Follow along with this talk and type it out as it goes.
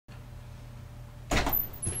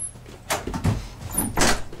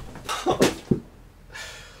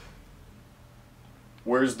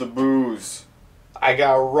Where's the booze? I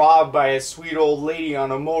got robbed by a sweet old lady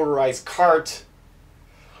on a motorized cart.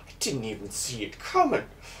 I didn't even see it coming.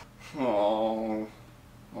 Oh.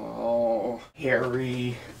 Oh.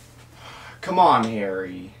 Harry. Come on,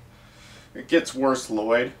 Harry. It gets worse,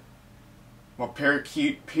 Lloyd. My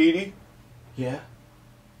parakeet Petey? Yeah?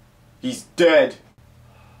 He's dead.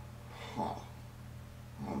 Oh.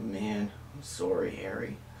 Oh man, I'm sorry,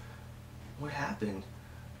 Harry. What happened?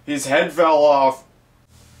 His head fell off.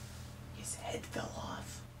 His head fell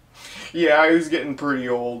off? Yeah, he was getting pretty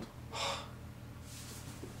old.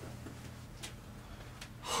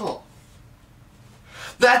 Huh.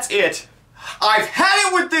 That's it! I've had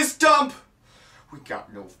it with this dump! We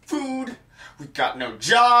got no food, we got no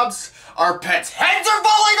jobs, our pets' heads are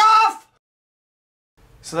falling off!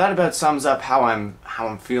 So that about sums up how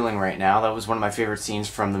I'm feeling right now. That was one of my favorite scenes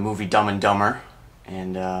from the movie Dumb and Dumber.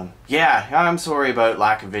 And yeah, I'm sorry about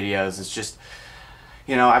lack of videos. It's just,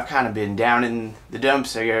 you know, I've kind of been down in the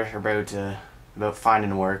dumps here about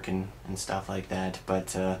finding work and stuff like that.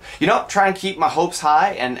 But you know, try and keep my hopes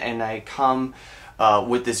high, and I come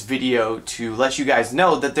with this video to let you guys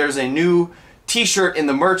know that there's a new t-shirt in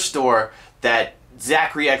the merch store that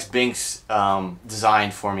Zachary X Binks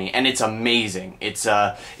designed for me, and it's amazing. It's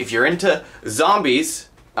if you're into zombies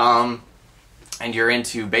and you're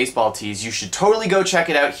into baseball tees, you should totally go check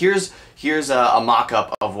it out. Here's a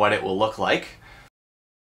mock-up of what it will look like.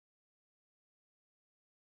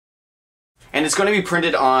 And it's going to be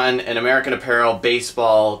printed on an American Apparel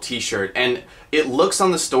baseball t-shirt, and it looks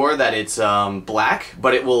on the store that it's black,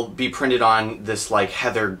 but it will be printed on this like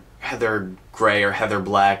heather gray or heather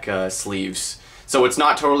black sleeves. So it's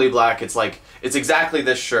not totally black. It's exactly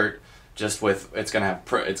this shirt, just with it's gonna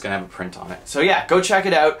have a print on it. So yeah, go check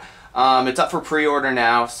it out. It's up for pre-order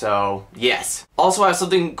now, so yes. Also, I have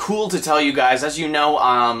something cool to tell you guys. As you know,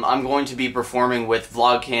 I'm going to be performing with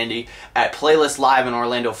Vlog Candy at Playlist Live in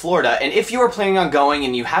Orlando, Florida. And if you are planning on going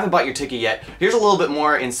and you haven't bought your ticket yet, here's a little bit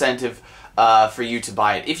more incentive for you to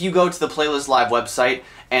buy it. If you go to the Playlist Live website,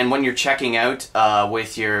 and when you're checking out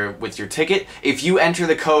with your ticket, if you enter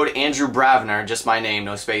the code AndrewBravener, just my name,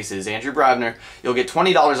 no spaces, Andrew Bravener, you'll get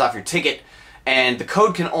 $20 off your ticket. And the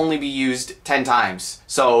code can only be used 10 times.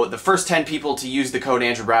 So the first 10 people to use the code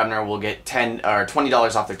Andrew Bravener will get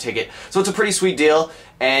 $20 off their ticket. So it's a pretty sweet deal.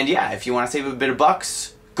 And yeah, if you want to save a bit of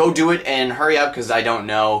bucks, go do it and hurry up, because I don't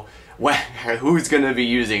know who's going to be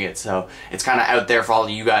using it. So it's kind of out there for all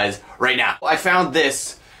of you guys right now. I found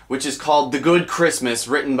this, which is called The Good Christmas,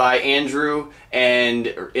 written by Andrew and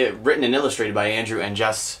written and illustrated by Andrew and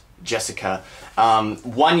Jessica.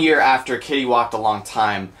 1 year after Kitty Walked a Long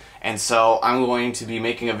Time. And so I'm going to be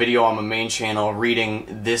making a video on my main channel reading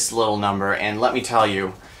this little number, and let me tell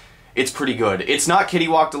you, it's pretty good. It's not Kitty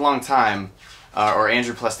Walked a Long Time or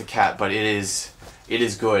Andrew plus the Cat, but it is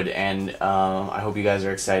good, and I hope you guys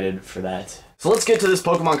are excited for that. So let's get to this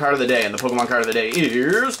Pokemon card of the day, and the Pokemon card of the day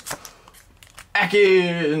is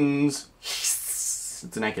Ekans.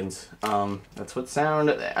 It's an Ekans. That's what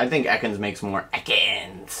sound. I think Ekans makes more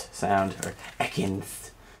Ekans sound, or Ekans.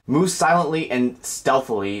 Moves silently and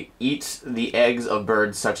stealthily, eats the eggs of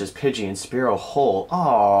birds such as pigeon, sparrow, whole.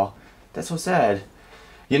 Aw, that's so sad.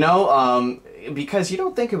 You know, because you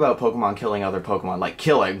don't think about Pokemon killing other Pokemon, like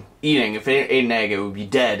killing, eating. If it ate an egg, it would be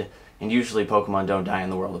dead, and usually Pokemon don't die in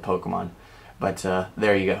the world of Pokemon. But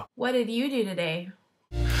there you go. What did you do today?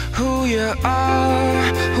 Who you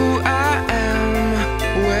are, who I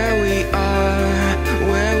am, where we are,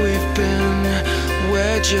 where we've been,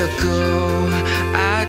 where'd you go? I